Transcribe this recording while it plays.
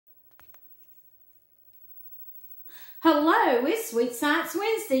Hello, it's Sweet Science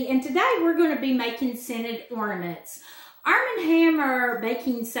Wednesday, and today we're going to be making scented ornaments. Arm & Hammer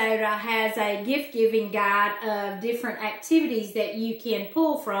Baking Soda has a gift-giving guide of different activities that you can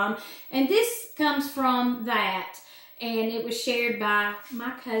pull from, and this comes from that. And it was shared by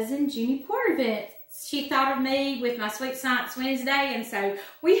my cousin, Junie Portervent. She thought of me with my Sweet Science Wednesday, and so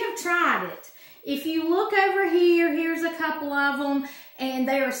we have tried it. If you look over here, here's a couple of them, and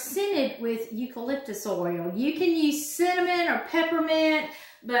they are scented with eucalyptus oil. You can use cinnamon or peppermint,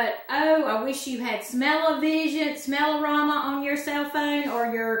 but oh, I wish you had smell-o-vision, smell-o-rama on your cell phone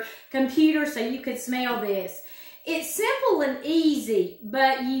or your computer so you could smell this. It's simple and easy,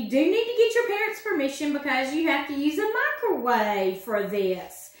 but you do need to get your parents' permission because you have to use a microwave for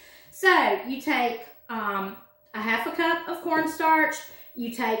this. So you take a half a cup of cornstarch, you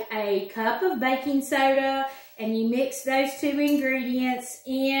take a cup of baking soda, and you mix those two ingredients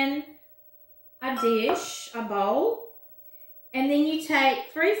in a dish, a bowl, and then you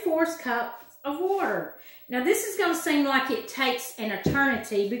take 3/4 cups of water. Now this is going to seem like it takes an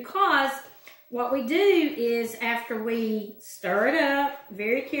eternity because what we do is after we stir it up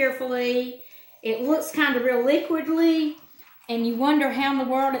very carefully, it looks kind of real liquidy, and you wonder how in the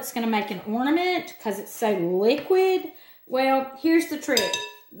world it's going to make an ornament because it's so liquid. Well, here's the trick.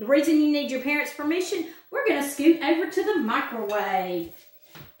 The reason you need your parents' permission, we're going to scoot over to the microwave.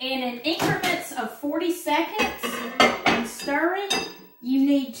 And in increments of 40 seconds and stirring, you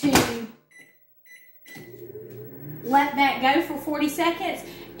need to let that go for 40 seconds.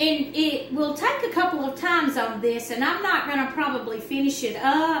 And it will take a couple of times on this, and I'm not going to probably finish it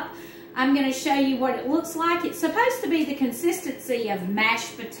up. I'm going to show you what it looks like. It's supposed to be the consistency of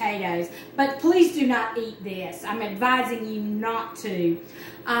mashed potatoes, but please do not eat this. I'm advising you not to.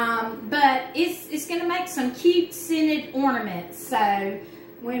 But it's going to make some cute scented ornaments. So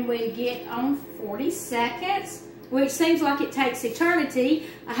when we get on 40 seconds, which seems like it takes eternity,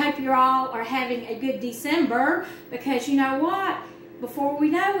 I hope you all are having a good December because you know what? Before we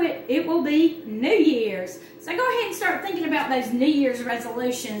know it, it will be New Year's. So go ahead and start thinking about those New Year's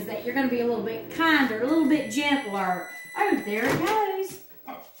resolutions that you're going to be a little bit kinder, a little bit gentler. Oh, there it goes.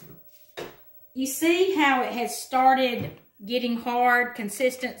 You see how it has started getting hard,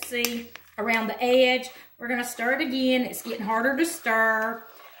 consistency around the edge. We're going to stir it again. It's getting harder to stir,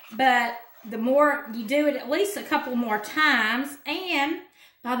 but the more you do it at least a couple more times, and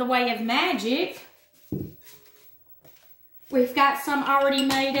by the way of magic, we've got some already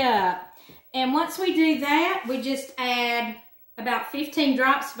made up. And once we do that, we just add about 15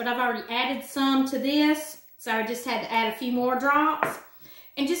 drops, but I've already added some to this, so I just had to add a few more drops.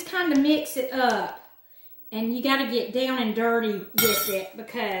 And just kind of mix it up. And you got to get down and dirty with it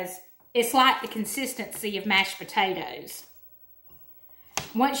because it's like the consistency of mashed potatoes.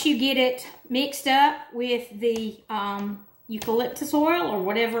 Once you get it mixed up with the eucalyptus oil or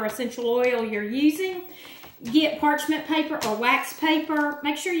whatever essential oil you're using, get parchment paper or wax paper.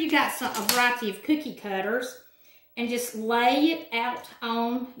 Make sure you got a variety of cookie cutters and just lay it out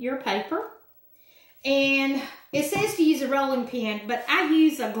on your paper. And it says to use a rolling pin, but I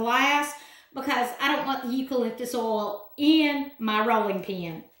use a glass because I don't want the eucalyptus oil in my rolling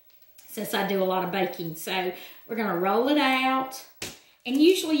pin since I do a lot of baking. So we're going to roll it out. And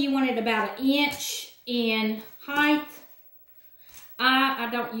usually you want it about 1 inch in height. I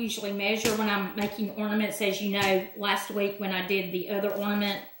don't usually measure when I'm making ornaments, as you know, last week when I did the other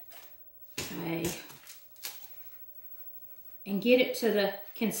ornament. Okay. And get it to the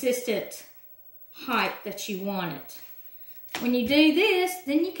consistent height that you want it. When you do this,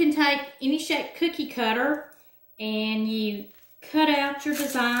 then you can take any shaped cookie cutter and you cut out your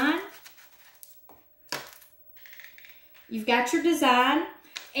design. You've got your design,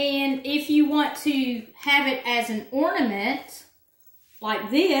 and if you want to have it as an ornament,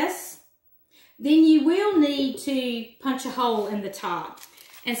 like this, then you will need to punch a hole in the top.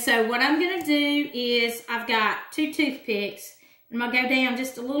 And so what I'm going to do is I've got 2 toothpicks. And I'm going to go down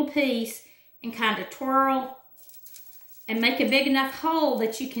just a little piece and kind of twirl and make a big enough hole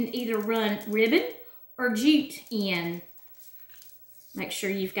that you can either run ribbon or jute in. Make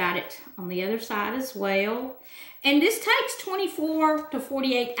sure you've got it on the other side as well. And this takes 24 to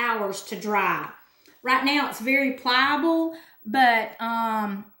 48 hours to dry. Right now it's very pliable, but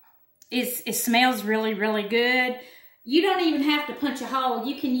it smells really, really good. You don't even have to punch a hole.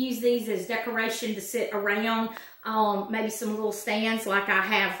 You can use these as decoration to sit around maybe some little stands like I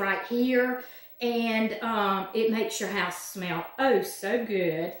have right here. And it makes your house smell oh so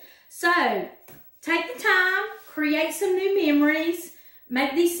good. So take the time, create some new memories,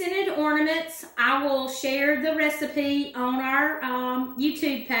 make these scented ornaments. I will share the recipe on our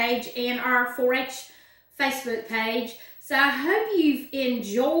YouTube page and our 4-H Facebook page. So I hope you've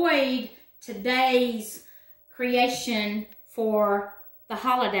enjoyed today's creation for the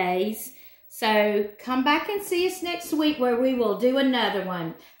holidays. So come back and see us next week where we will do another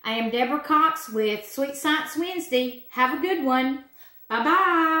one. I am Debra Cox with Sweet Science Wednesday. Have a good one.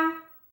 Bye-bye.